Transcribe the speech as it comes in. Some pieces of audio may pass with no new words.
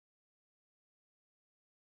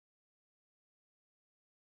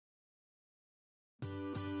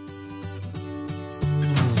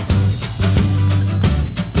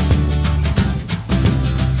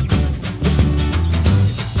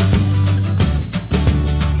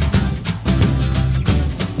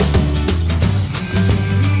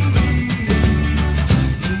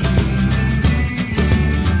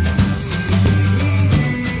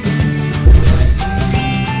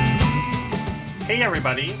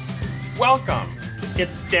Welcome!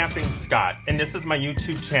 It's Stamping Scott, and this is my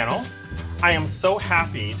YouTube channel. I am so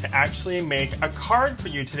happy to actually make a card for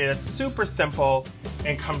you today that's super simple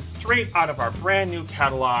and comes straight out of our brand new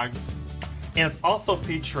catalog. And it's also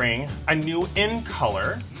featuring a new in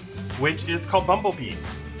color, which is called Bumblebee.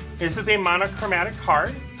 This is a monochromatic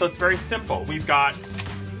card, so it's very simple. We've got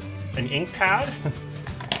an ink pad,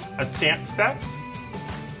 a stamp set,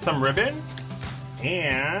 some ribbon,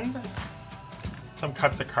 and some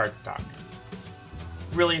cuts of cardstock.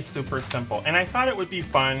 Really super simple. And I thought it would be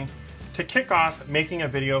fun to kick off making a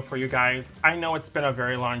video for you guys. I know it's been a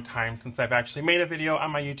very long time since I've actually made a video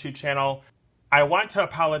on my YouTube channel. I want to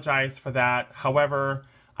apologize for that. However,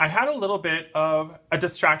 I had a little bit of a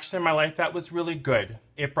distraction in my life that was really good.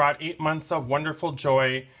 It brought 8 months of wonderful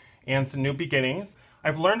joy and some new beginnings.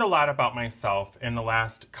 I've learned a lot about myself in the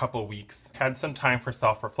last couple weeks, had some time for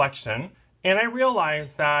self-reflection, and I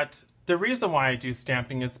realized that the reason why I do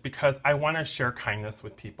stamping is because I want to share kindness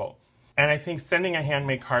with people. And I think sending a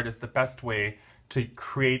handmade card is the best way to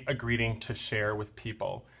create a greeting to share with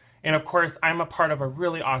people. And of course, I'm a part of a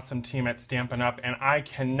really awesome team at Stampin' Up, and I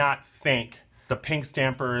cannot thank the pink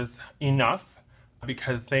stampers enough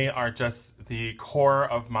because they are just the core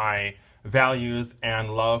of my values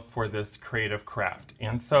and love for this creative craft.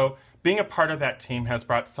 And so being a part of that team has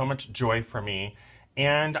brought so much joy for me.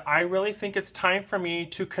 And I really think it's time for me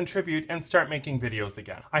to contribute and start making videos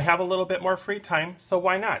again. I have a little bit more free time, so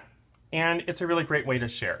why not? And it's a really great way to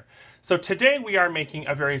share. So today we are making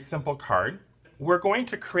a very simple card. We're going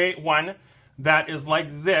to create one that is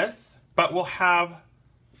like this, but will have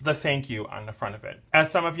the thank you on the front of it. As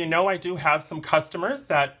some of you know, I do have some customers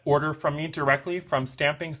that order from me directly from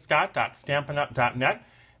stampingscott.stampinup.net.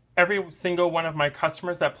 Every single one of my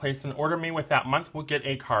customers that place an order me with that month will get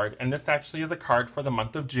a card, and this actually is a card for the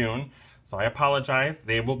month of June, so I apologize.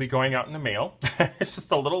 They will be going out in the mail. It's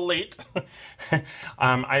just a little late.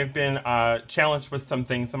 I've been challenged with some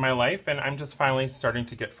things in my life, and I'm just finally starting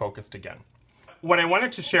to get focused again. What I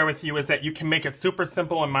wanted to share with you is that you can make it super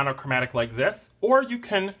simple and monochromatic like this, or you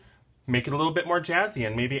can make it a little bit more jazzy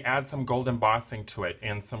and maybe add some gold embossing to it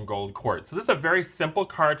and some gold quartz. So this is a very simple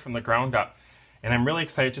card from the ground up. And I'm really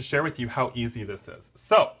excited to share with you how easy this is.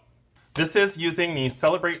 So, this is using the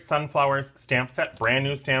Celebrate Sunflowers stamp set, brand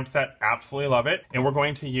new stamp set, absolutely love it. And we're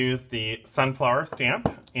going to use the sunflower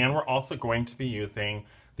stamp, and we're also going to be using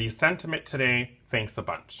the Sentiment Today Thanks a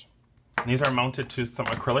Bunch. These are mounted to some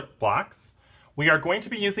acrylic blocks. We are going to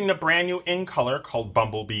be using the brand new in color called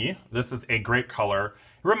Bumblebee. This is a great color.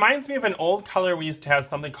 It reminds me of an old color we used to have,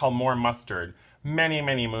 something called More Mustard,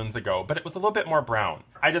 many moons ago, but it was a little bit more brown.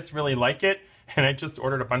 I just really like it. And I just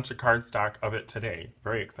ordered a bunch of cardstock of it today.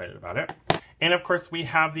 Very excited about it. And of course, we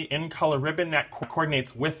have the in color ribbon that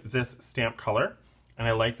coordinates with this stamp color. And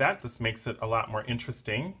I like that. This makes it a lot more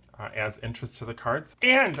interesting, adds interest to the cards.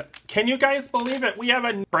 And can you guys believe it? We have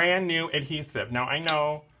a brand new adhesive. Now I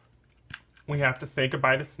know we have to say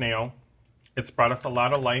goodbye to snail. It's brought us a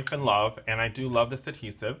lot of life and love, and I do love this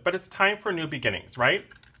adhesive, but it's time for new beginnings, right?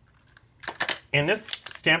 And this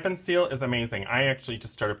Stampin' Seal is amazing. I actually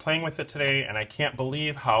just started playing with it today, and I can't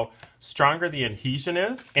believe how stronger the adhesion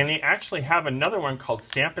is. And they actually have another one called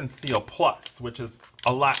Stampin' Seal Plus, which is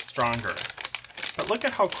a lot stronger. But look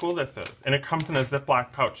at how cool this is. And it comes in a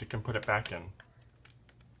Ziploc pouch. You can put it back in.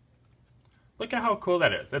 Look at how cool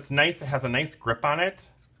that is. It's nice. It has a nice grip on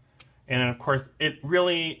it. And of course, it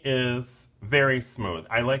really is very smooth.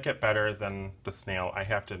 I like it better than the snail, I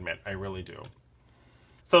have to admit. I really do.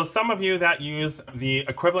 So some of you that use the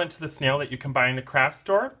equivalent to the snail that you can buy in the craft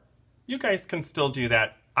store, you guys can still do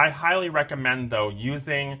that. I highly recommend, though,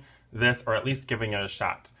 using this or at least giving it a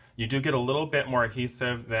shot. You do get a little bit more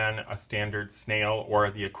adhesive than a standard snail or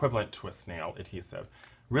the equivalent to a snail adhesive.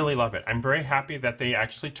 Really love it. I'm very happy that they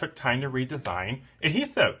actually took time to redesign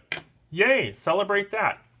adhesive. Yay, celebrate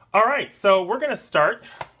that. All right, so we're gonna start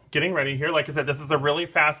getting ready here. Like I said, this is a really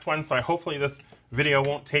fast one, so hopefully this video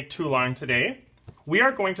won't take too long today. We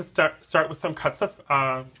are going to start with some cuts of,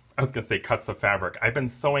 I was going to say cuts of fabric. I've been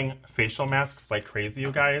sewing facial masks like crazy,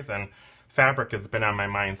 you guys, and fabric has been on my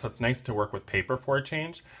mind, so it's nice to work with paper for a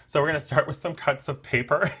change. So we're going to start with some cuts of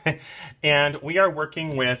paper, and we are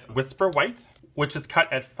working with Whisper White, which is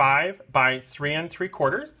cut at 5 by 3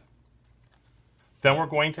 3/4. Then we're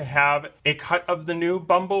going to have a cut of the new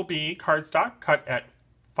Bumblebee cardstock, cut at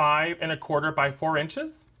 5 1/4 by 4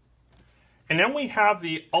 inches. And then we have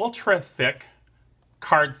the ultra thick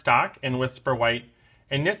cardstock in Whisper White,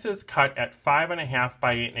 and this is cut at 5 1/2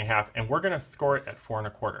 by 8 1/2, and we're going to score it at 4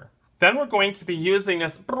 1/4. Then we're going to be using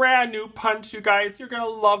this brand new punch, you guys. You're going to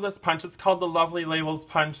love this punch. It's called the Lovely Labels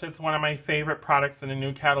punch. It's one of my favorite products in a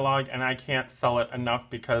new catalog, and I can't sell it enough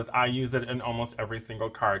because I use it in almost every single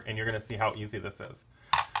card, and you're going to see how easy this is.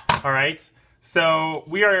 All right, so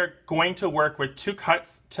we are going to work with 2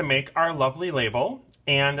 cuts to make our lovely label,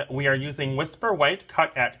 and we are using Whisper White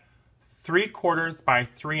cut at 3/4 by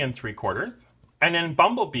 3 3/4, and then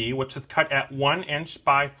Bumblebee, which is cut at 1 inch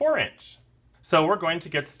by 4 inch. So we're going to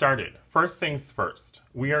get started. First things first,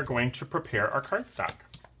 we are going to prepare our cardstock.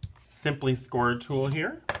 Simply Score tool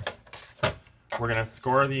here. We're going to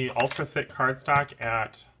score the ultra thick cardstock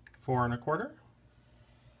at 4 1/4.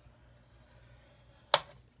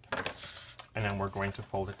 And then we're going to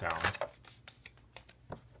fold it down.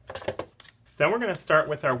 Then we're going to start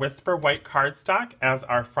with our Whisper White cardstock as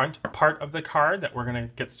our front part of the card that we're going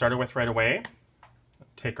to get started with right away.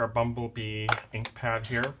 Take our Bumblebee ink pad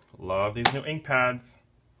here. Love these new ink pads.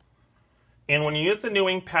 And when you use the new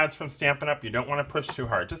ink pads from Stampin' Up, you don't want to push too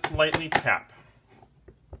hard. Just lightly tap.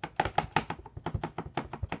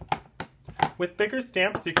 With bigger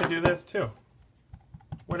stamps, you can do this too.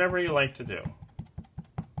 Whatever you like to do.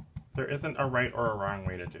 There isn't a right or a wrong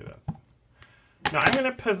way to do this. Now I'm going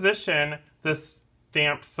to position this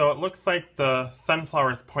stamp so it looks like the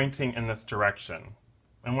sunflower is pointing in this direction.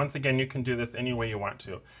 And once again, you can do this any way you want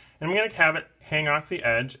to. And I'm going to have it hang off the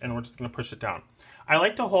edge, and we're just going to push it down. I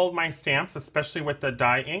like to hold my stamps, especially with the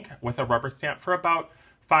dye ink, with a rubber stamp for about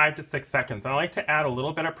 5 to 6 seconds. And I like to add a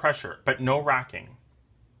little bit of pressure, but no rocking.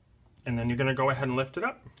 And then you're going to go ahead and lift it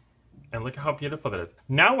up. And look at how beautiful that is.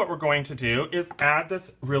 Now what we're going to do is add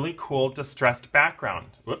this really cool distressed background.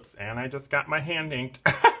 Whoops, and I just got my hand inked.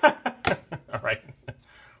 All right.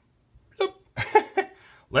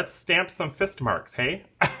 Let's stamp some fist marks, hey?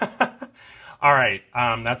 All right,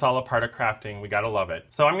 that's all a part of crafting. We gotta love it.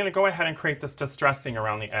 So I'm gonna go ahead and create this distressing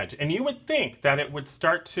around the edge. And you would think that it would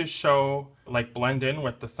start to show, like blend in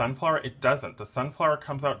with the sunflower. It doesn't. The sunflower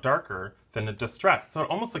comes out darker than the distress. So it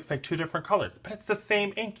almost looks like 2 different colors, but it's the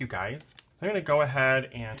same ink, you guys. I'm gonna go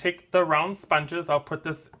ahead and take the round sponges. I'll put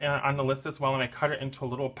this on the list as well, and I cut it into a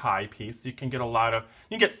little pie piece. You can get you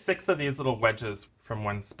can get 6 of these little wedges from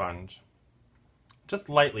 1 sponge. Just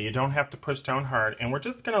lightly, you don't have to push down hard. And we're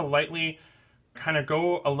just gonna lightly kind of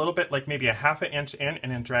go a little bit, like maybe a 1/2 inch in,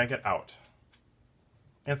 and then drag it out.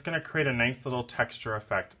 And it's gonna create a nice little texture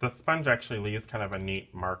effect. The sponge actually leaves kind of a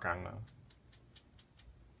neat mark on the...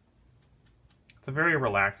 It's a very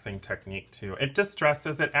relaxing technique too. It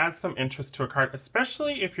distresses, it adds some interest to a card,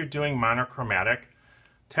 especially if you're doing monochromatic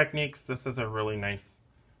techniques. This is a really nice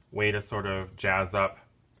way to sort of jazz up,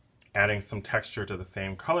 adding some texture to the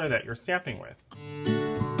same color that you're stamping with.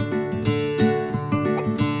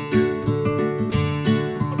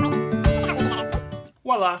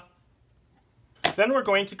 Voila! Then we're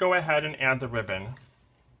going to go ahead and add the ribbon.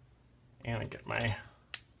 And I get my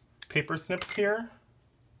paper snips here.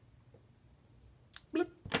 Bloop.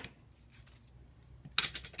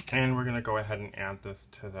 And we're going to go ahead and add this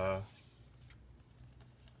to the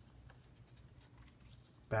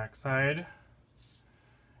back side.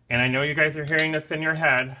 And I know you guys are hearing this in your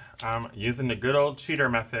head. Using the good old cheater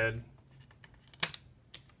method.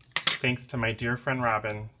 Thanks to my dear friend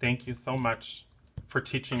Robin. Thank you so much for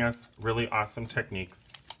teaching us really awesome techniques.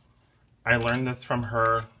 I learned this from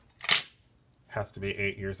her, has to be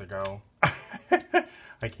 8 years ago.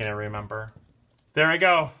 I can't remember. There we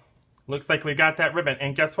go. Looks like we got that ribbon.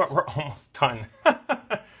 And guess what? We're almost done.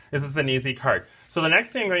 This is an easy card. So the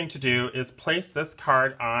next thing I'm going to do is place this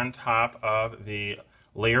card on top of the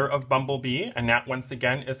layer of Bumblebee. And that once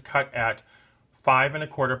again is cut at 5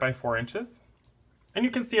 1/4 by 4 inches. And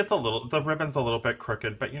you can see it's the ribbon's a little bit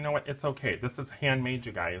crooked, but you know what? It's okay. This is handmade,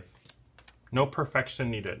 you guys. No perfection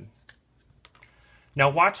needed. Now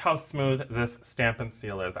watch how smooth this Stampin'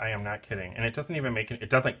 Seal is. I am not kidding. And it doesn't even it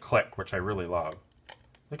doesn't click, which I really love.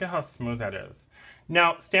 Look at how smooth that is.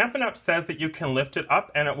 Now, Stampin' Up! Says that you can lift it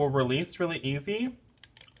up and it will release really easy.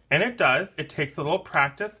 And it does. It takes a little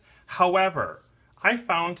practice. However, I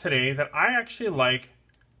found today that I actually like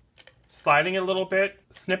sliding it a little bit,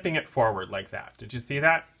 snipping it forward like that. Did you see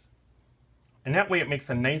that? And that way it makes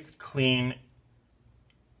a nice, clean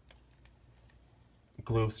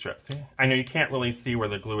glue strip. See? I know you can't really see where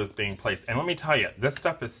the glue is being placed. And let me tell you, this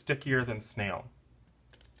stuff is stickier than snail.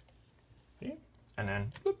 See? And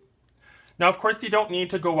then, whoop. Now, of course, you don't need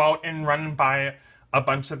to go out and run and buy a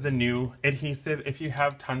bunch of the new adhesive. If you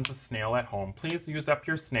have tons of snail at home, please use up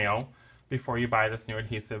your snail before you buy this new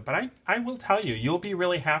adhesive. But I will tell you, you'll be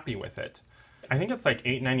really happy with it. I think it's like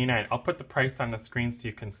 $8.99. I'll put the price on the screen so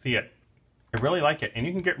you can see it. I really like it. And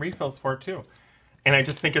you can get refills for it too. And I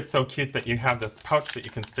just think it's so cute that you have this pouch that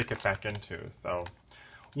you can stick it back into. So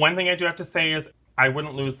one thing I do have to say is I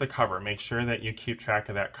wouldn't lose the cover. Make sure that you keep track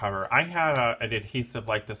of that cover. I had an adhesive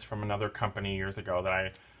like this from another company years ago that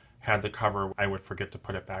I had the cover. I would forget to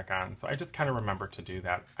put it back on. So I just kind of remember to do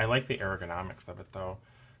that. I like the ergonomics of it though.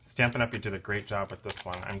 Stampin' Up, you did a great job with this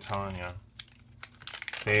one. I'm telling you.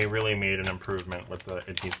 They really made an improvement with the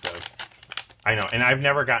adhesive. I know, and I've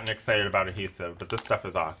never gotten excited about adhesive, but this stuff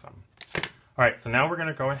is awesome. All right, so now we're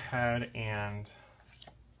gonna go ahead and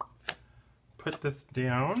put this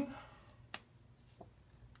down.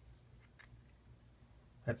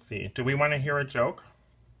 Let's see, do we wanna hear a joke?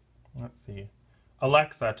 Let's see.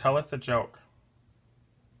 Alexa, tell us a joke.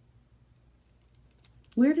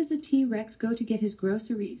 Where does a T-Rex go to get his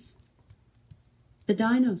groceries? The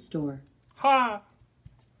dino store. Ha!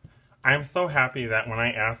 I'm so happy that when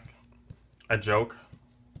I ask a joke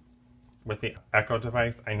with the Echo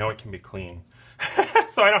device, I know it can be clean.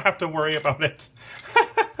 So I don't have to worry about it.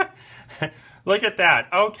 Look at that.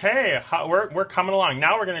 Okay, we're coming along.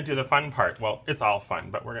 Now we're going to do the fun part. Well, it's all fun,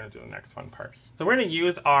 but we're going to do the next fun part. So we're going to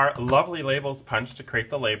use our lovely labels punch to create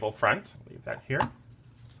the label front. Leave that here.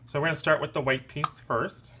 So we're going to start with the white piece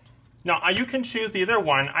first. Now, you can choose either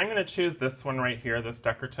one. I'm going to choose this one right here, this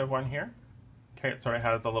decorative one here. Okay, it sort of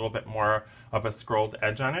has a little bit more of a scrolled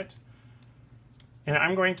edge on it. And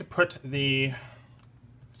I'm going to put the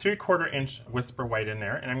 3/4 inch whisper white in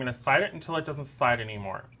there, and I'm going to slide it until it doesn't slide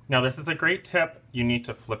anymore. Now, this is a great tip. You need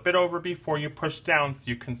to flip it over before you push down so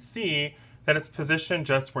you can see that it's positioned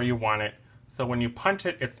just where you want it. So when you punch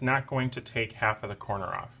it, it's not going to take half of the corner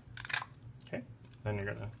off. Okay, then you're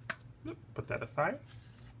going to put that aside.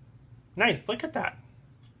 Nice, look at that.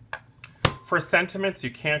 For sentiments,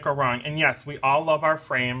 you can't go wrong. And yes, we all love our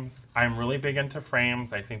frames. I'm really big into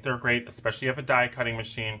frames. I think they're great, especially if you have a die cutting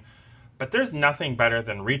machine. But there's nothing better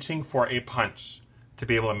than reaching for a punch to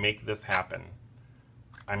be able to make this happen.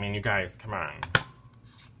 I mean, you guys, come on.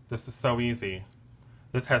 This is so easy.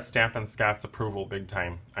 This has Stampin' Scott's approval big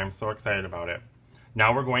time. I'm so excited about it.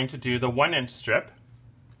 Now we're going to do the 1-inch strip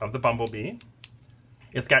of the bumblebee.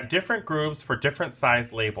 It's got different grooves for different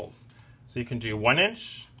size labels. So you can do 1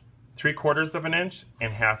 inch, 3/4 inch,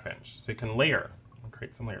 and 1/2 inch. So you can layer and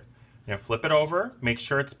create some layers. You know, flip it over, make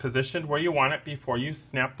sure it's positioned where you want it before you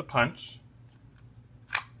snap the punch.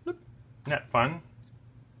 Isn't that fun?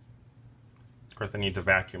 Of course, I need to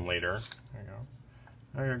vacuum later. There you go.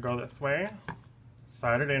 Now you're gonna go this way,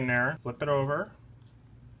 slide it in there, flip it over.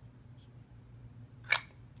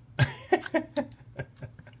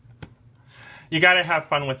 You gotta have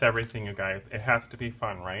fun with everything, you guys. It has to be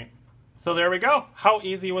fun, right? So there we go. How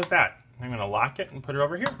easy was that? I'm going to lock it and put it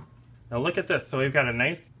over here. Now look at this. So we've got a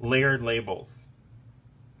nice layered labels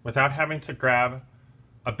without having to grab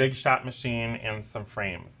a big shot machine and some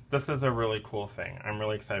frames. This is a really cool thing. I'm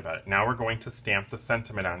really excited about it. Now we're going to stamp the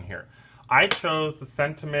sentiment on here. I chose the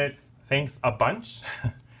sentiment, thanks a bunch,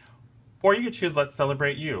 or you could choose let's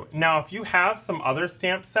celebrate you. Now if you have some other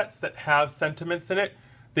stamp sets that have sentiments in it,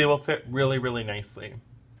 they will fit really, really nicely.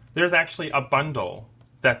 There's actually a bundle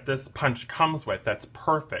that this punch comes with that's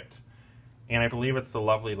perfect. And I believe it's the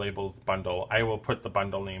Lovely Labels bundle. I will put the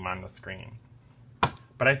bundle name on the screen.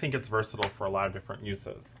 But I think it's versatile for a lot of different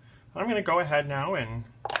uses. I'm going to go ahead now and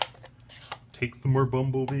take some more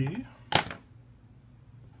bumblebee.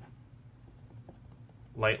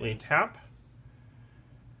 Lightly tap.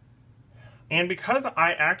 And because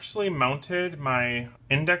I actually mounted my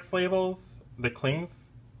index labels, the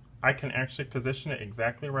clings, I can actually position it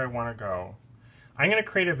exactly where I want to go. I'm going to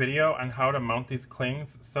create a video on how to mount these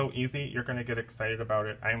clings. So easy, you're going to get excited about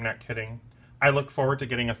it. I'm not kidding. I look forward to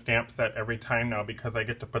getting a stamp set every time now because I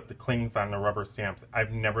get to put the clings on the rubber stamps.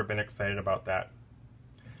 I've never been excited about that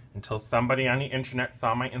until somebody on the internet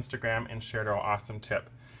saw my Instagram and shared an awesome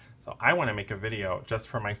tip. So I want to make a video just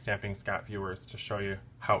for my Stampin' Scott viewers to show you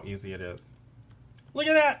how easy it is. Look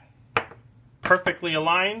at that! Perfectly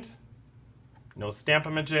aligned. No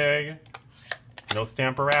stamp-a-majig. No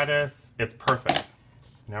stamparatus. It's perfect.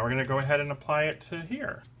 Now we're going to go ahead and apply it to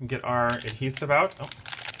here. Get our adhesive out. Oh,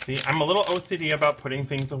 see, I'm a little OCD about putting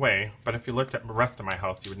things away, but if you looked at the rest of my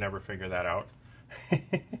house, you would never figure that out.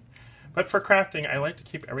 But for crafting, I like to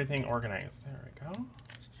keep everything organized. There we go.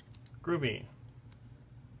 Groovy.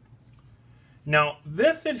 Now,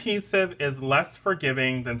 this adhesive is less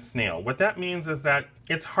forgiving than snail. What that means is that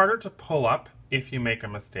it's harder to pull up if you make a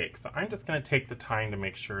mistake. So I'm just going to take the time to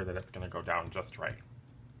make sure that it's going to go down just right.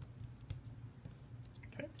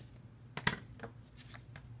 Okay.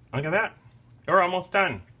 Look at that. We're almost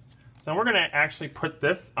done. So we're going to actually put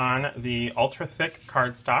this on the ultra thick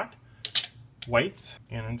cardstock, white,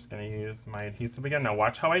 and I'm just going to use my adhesive again. Now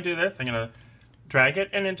watch how I do this. I'm going to drag it,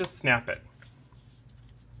 and then just snap it.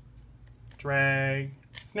 Drag,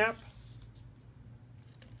 snap,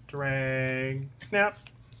 drag, snap,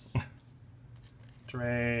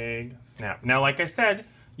 drag, snap. Now, like I said,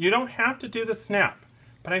 you don't have to do the snap,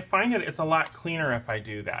 but I find that it's a lot cleaner if I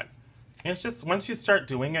do that. And it's just, once you start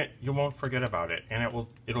doing it, you won't forget about it, and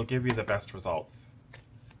it'll give you the best results.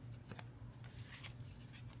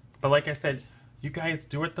 But like I said, you guys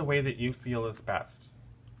do it the way that you feel is best.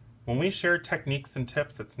 When we share techniques and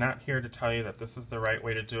tips, it's not here to tell you that this is the right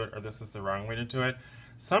way to do it or this is the wrong way to do it.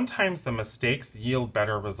 Sometimes the mistakes yield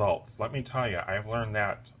better results. Let me tell you, I've learned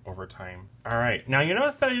that over time. All right, now you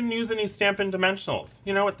notice that I didn't use any Stampin' Dimensionals.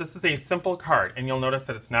 You know what, this is a simple card, and you'll notice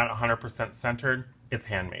that it's not 100% centered, it's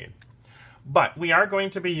handmade. But we are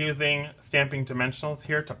going to be using Stampin' Dimensionals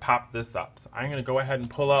here to pop this up. So I'm gonna go ahead and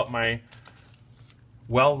pull out my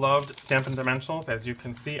well-loved Stampin' Dimensionals. As you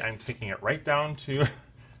can see, I'm taking it right down to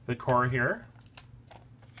the core here.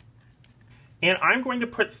 And I'm going to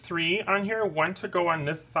put 3 on here, 1 to go on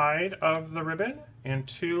this side of the ribbon and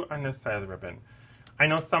 2 on this side of the ribbon. I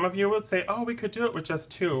know some of you would say, oh, we could do it with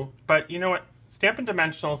just 2, but you know what? Stampin'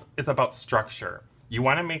 Dimensionals is about structure. You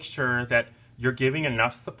want to make sure that you're giving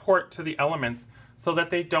enough support to the elements so that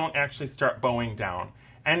they don't actually start bowing down.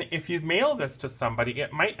 And if you mail this to somebody,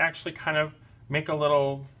 it might actually kind of make a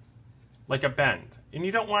little, like a bend. And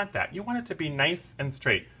you don't want that. You want it to be nice and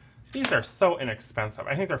straight. These are so inexpensive.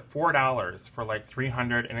 I think they're $4 for like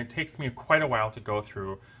 300, and it takes me quite a while to go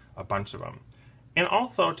through a bunch of them. And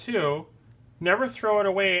also, too, never throw it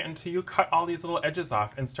away until you cut all these little edges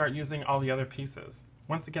off and start using all the other pieces.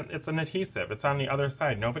 Once again, it's an adhesive. It's on the other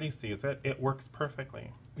side. Nobody sees it. It works perfectly.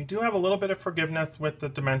 We do have a little bit of forgiveness with the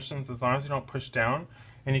dimensions as long as you don't push down,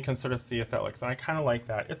 and you can sort of see if that looks. And I kind of like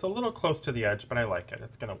that. It's a little close to the edge, but I like it.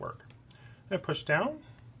 It's going to work. I'm going to push down.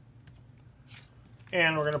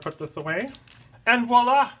 And we're going to put this away. And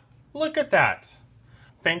voila! Look at that!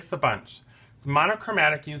 Thanks a bunch. It's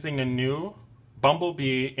monochromatic using the new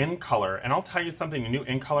Bumblebee in color. And I'll tell you something, the new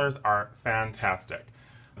in colors are fantastic.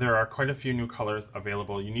 There are quite a few new colors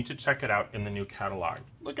available. You need to check it out in the new catalog.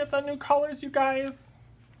 Look at the new colors, you guys!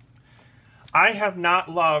 I have not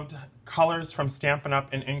loved colors from Stampin'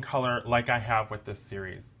 Up! And in color like I have with this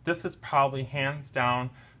series. This is probably hands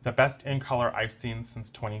down the best in color I've seen since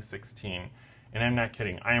 2016. And I'm not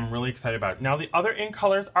kidding. I am really excited about it. Now, the other in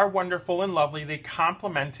colors are wonderful and lovely. They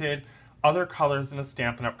complemented other colors in a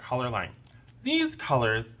Stampin' Up! Color line. These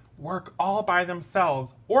colors work all by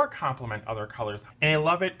themselves or complement other colors. And I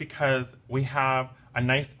love it because we have a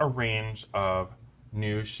nice arrange of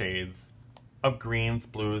new shades of greens,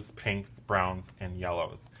 blues, pinks, browns, and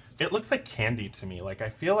yellows. It looks like candy to me. Like, I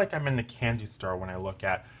feel like I'm in the candy store when I look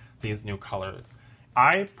at these new colors.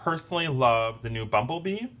 I personally love the new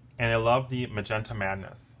Bumblebee, and I love the Magenta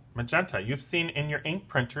Madness. Magenta, you've seen in your ink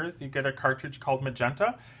printers, you get a cartridge called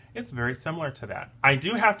Magenta. It's very similar to that. I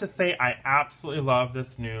do have to say I absolutely love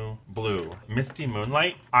this new blue, Misty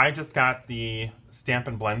Moonlight. I just got the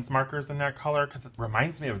Stampin' Blends markers in that color because it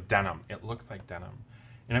reminds me of denim. It looks like denim.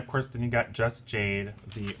 And of course, then you got Just Jade.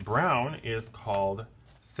 The brown is called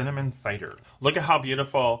Cinnamon Cider. Look at how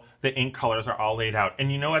beautiful the ink colors are all laid out.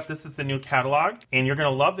 And you know what? This is the new catalog. And you're going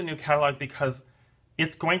to love the new catalog because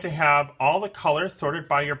it's going to have all the colors sorted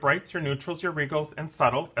by your brights, your neutrals, your regals, and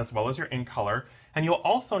subtles, as well as your in color. And you'll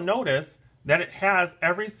also notice that it has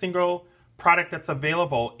every single product that's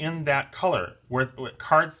available in that color, with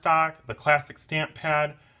cardstock, the classic stamp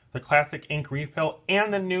pad, the classic ink refill,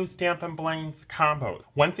 and the new Stampin' Blends combos.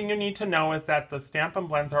 One thing you need to know is that the Stampin'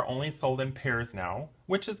 Blends are only sold in pairs now,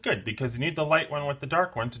 which is good because you need the light one with the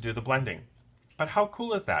dark one to do the blending. But how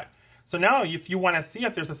cool is that? So now if you want to see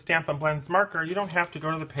if there's a Stampin' Blends marker, you don't have to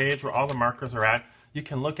go to the page where all the markers are at. You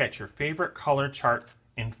can look at your favorite color chart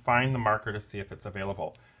and find the marker to see if it's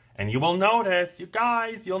available. And you will notice, you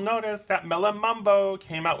guys, you'll notice that Mela Mumbo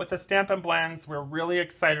came out with the Stampin' Blends. We're really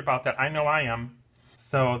excited about that. I know I am.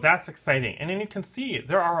 So that's exciting. And then you can see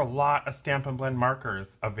there are a lot of Stampin' Blend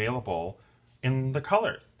markers available in the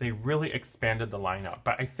colors. They really expanded the lineup.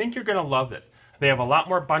 But I think you're going to love this. They have a lot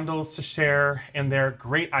more bundles to share, and they're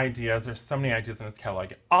great ideas. There's so many ideas in this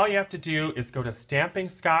catalog. All you have to do is go to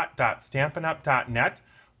stampingscott.stampinup.net,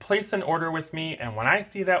 place an order with me, and when I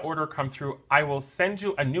see that order come through, I will send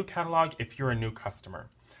you a new catalog if you're a new customer.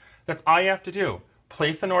 That's all you have to do.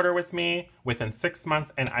 Place an order with me within 6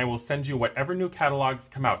 months, and I will send you whatever new catalogs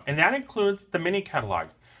come out. And that includes the mini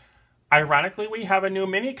catalogs. Ironically, we have a new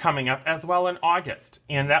mini coming up as well in August,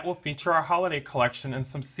 and that will feature our holiday collection and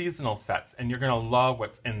some seasonal sets, and you're going to love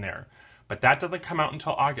what's in there. But that doesn't come out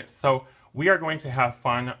until August. So we are going to have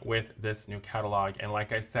fun with this new catalog. And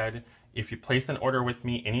like I said, if you place an order with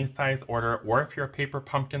me, any size order, or if you're a Paper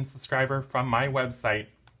Pumpkin subscriber from my website,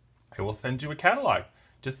 I will send you a catalog.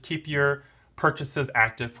 Just keep your purchases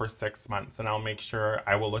active for 6 months and I'll make sure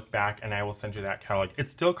I will look back and I will send you that catalog. It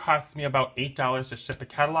still costs me about $8 to ship a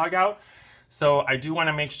catalog out. So I do want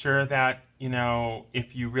to make sure that, you know,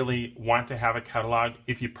 if you really want to have a catalog,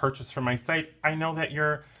 if you purchase from my site, I know that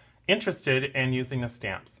you're interested in using the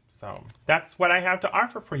stamps. So that's what I have to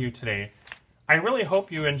offer for you today. I really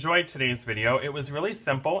hope you enjoyed today's video. It was really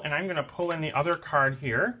simple, and I'm going to pull in the other card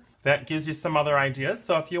here that gives you some other ideas.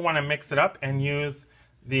 So if you want to mix it up and use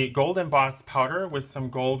the gold embossed powder with some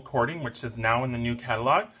gold cording, which is now in the new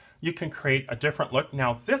catalog, you can create a different look.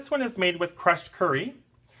 Now this one is made with crushed curry,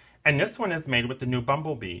 and this one is made with the new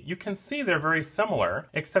bumblebee. You can see they're very similar,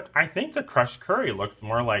 except I think the crushed curry looks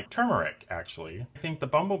more like turmeric, actually. I think the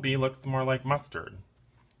bumblebee looks more like mustard.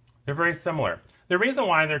 They're very similar. The reason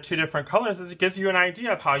why they're two different colors is it gives you an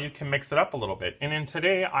idea of how you can mix it up a little bit. And then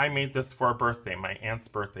today I made this for a birthday. My aunt's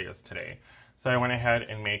birthday is today. So I went ahead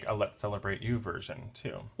and make a Let's Celebrate You version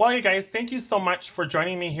too. Well, you guys, thank you so much for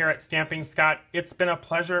joining me here at Stamping Scott. It's been a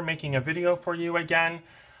pleasure making a video for you again.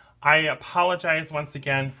 I apologize once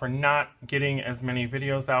again for not getting as many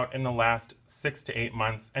videos out in the last 6 to 8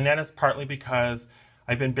 months. And that is partly because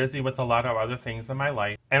I've been busy with a lot of other things in my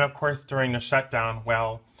life. And of course, during the shutdown,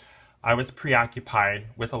 well, I was preoccupied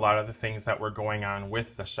with a lot of the things that were going on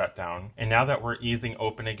with the shutdown. And now that we're easing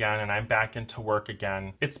open again and I'm back into work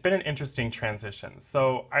again, it's been an interesting transition.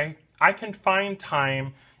 So I can find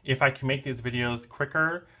time, if I can make these videos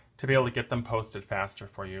quicker, to be able to get them posted faster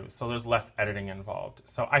for you. So there's less editing involved.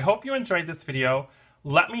 So I hope you enjoyed this video.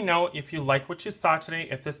 Let me know if you like what you saw today,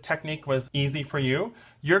 if this technique was easy for you.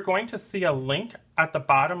 You're going to see a link at the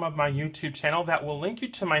bottom of my YouTube channel that will link you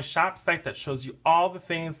to my shop site that shows you all the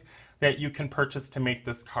things that you can purchase to make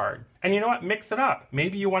this card. And you know what? Mix it up.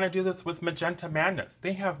 Maybe you want to do this with Magenta Madness.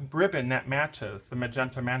 They have ribbon that matches the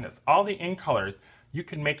Magenta Madness. All the in colors. You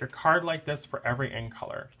can make a card like this for every in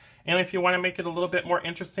color. And if you want to make it a little bit more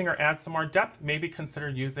interesting or add some more depth, maybe consider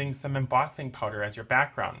using some embossing powder as your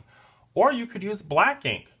background. Or you could use black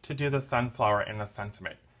ink to do the sunflower and the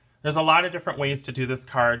sentiment. There's a lot of different ways to do this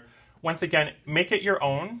card. Once again, make it your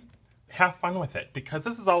own. Have fun with it, because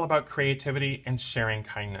this is all about creativity and sharing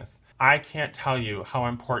kindness. I can't tell you how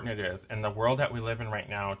important it is in the world that we live in right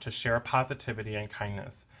now to share positivity and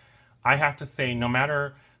kindness. I have to say, no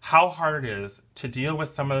matter how hard it is to deal with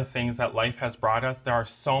some of the things that life has brought us, there are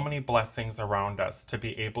so many blessings around us to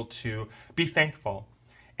be able to be thankful.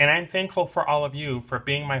 And I'm thankful for all of you for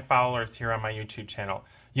being my followers here on my YouTube channel.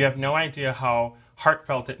 You have no idea how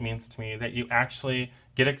heartfelt it means to me that you actually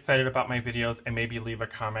get excited about my videos and maybe leave a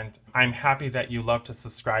comment. I'm happy that you love to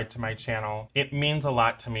subscribe to my channel. It means a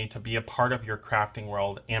lot to me to be a part of your crafting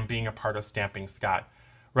world and being a part of Stamping Scott.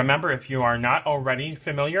 Remember, if you are not already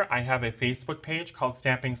familiar, I have a Facebook page called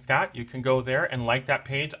Stamping Scott. You can go there and like that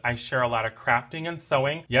page. I share a lot of crafting and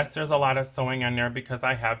sewing. Yes, there's a lot of sewing on there because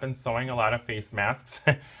I have been sewing a lot of face masks.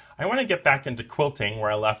 I want to get back into quilting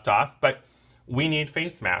where I left off, but we need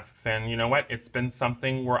face masks. And you know what? It's been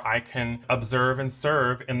something where I can observe and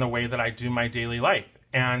serve in the way that I do my daily life.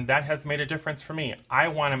 And that has made a difference for me. I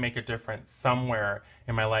want to make a difference somewhere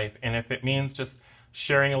in my life. And if it means just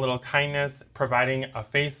sharing a little kindness, providing a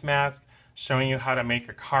face mask, showing you how to make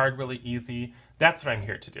a card really easy, that's what I'm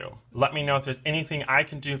here to do. Let me know if there's anything I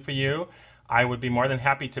can do for you. I would be more than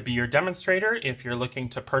happy to be your demonstrator if you're looking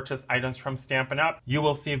to purchase items from Stampin' Up. You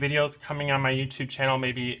will see videos coming on my YouTube channel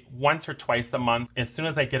maybe once or twice a month as soon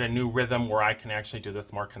as I get a new rhythm where I can actually do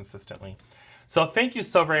this more consistently. So thank you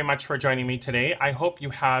so very much for joining me today. I hope you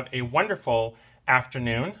have a wonderful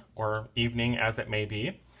afternoon or evening as it may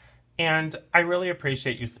be. And I really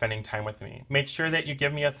appreciate you spending time with me. Make sure that you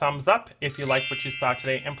give me a thumbs up if you like what you saw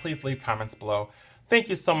today, and please leave comments below. Thank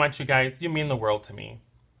you so much, you guys. You mean the world to me.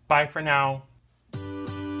 Bye for now.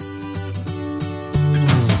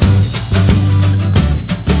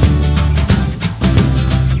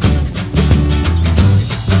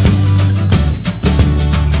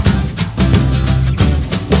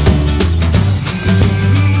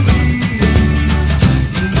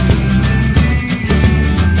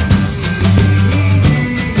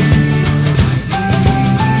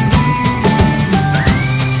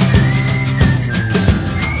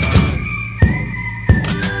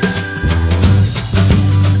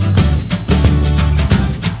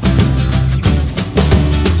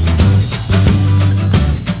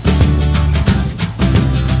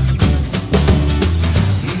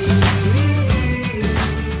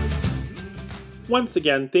 Once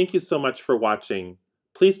again, thank you so much for watching.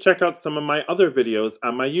 Please check out some of my other videos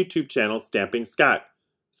on my YouTube channel, Stamping Scott.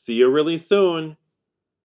 See you really soon!